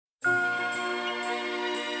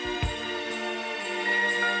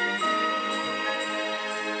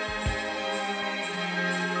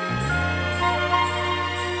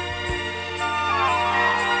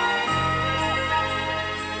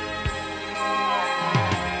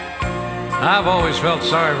I've always felt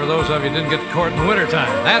sorry for those of you who didn't get caught in the wintertime.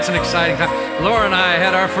 That's an exciting time. Laura and I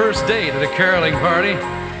had our first date at a caroling party.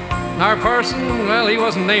 Our parson, well, he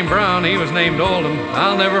wasn't named Brown, he was named Oldham.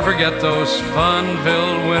 I'll never forget those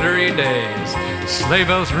fun-filled wintry days. Sleigh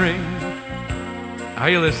bells ring. Are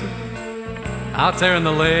you listening? Out there in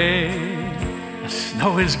the lane, the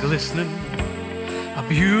snow is glistening. A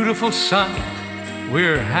beautiful sight.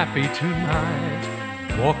 We're happy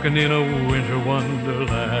tonight, walking in a winter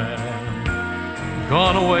wonderland.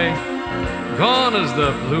 Gone away, gone is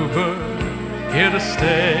the bluebird. Here to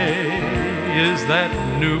stay is that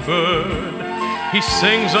new bird. He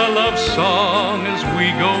sings a love song as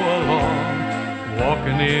we go along,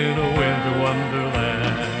 walking in a winter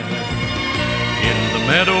wonderland. In the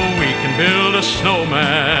meadow we can build a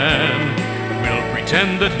snowman. We'll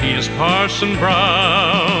pretend that he is Parson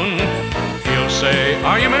Brown. He'll say,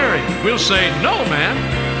 "Are you married?" We'll say, "No, man."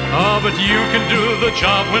 "Oh, but you can do the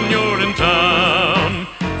job when you're in town."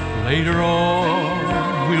 Later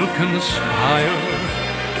on we'll conspire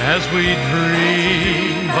as we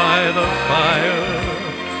dream by the fire,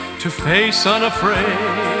 to face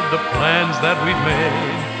unafraid the plans that we've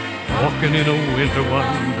made, walking in a winter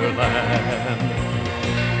wonderland.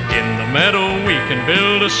 In the meadow we can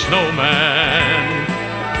build a snowman.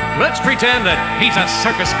 Let's pretend that he's a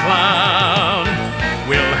circus clown.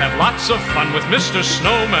 We'll have lots of fun with Mr.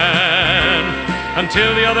 Snowman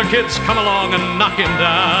until the other kids come along and knock him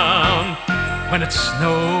down. When it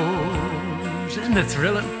snows, isn't it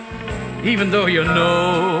thrilling? Even though your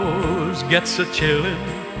nose gets a chillin',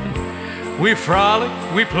 we frolic,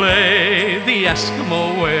 we play the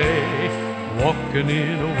Eskimo way, walking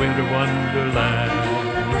in a winter wonderland.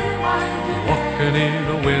 Walking in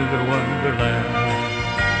a winter wonderland.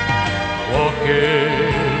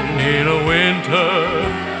 Walking in a winter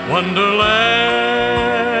wonderland.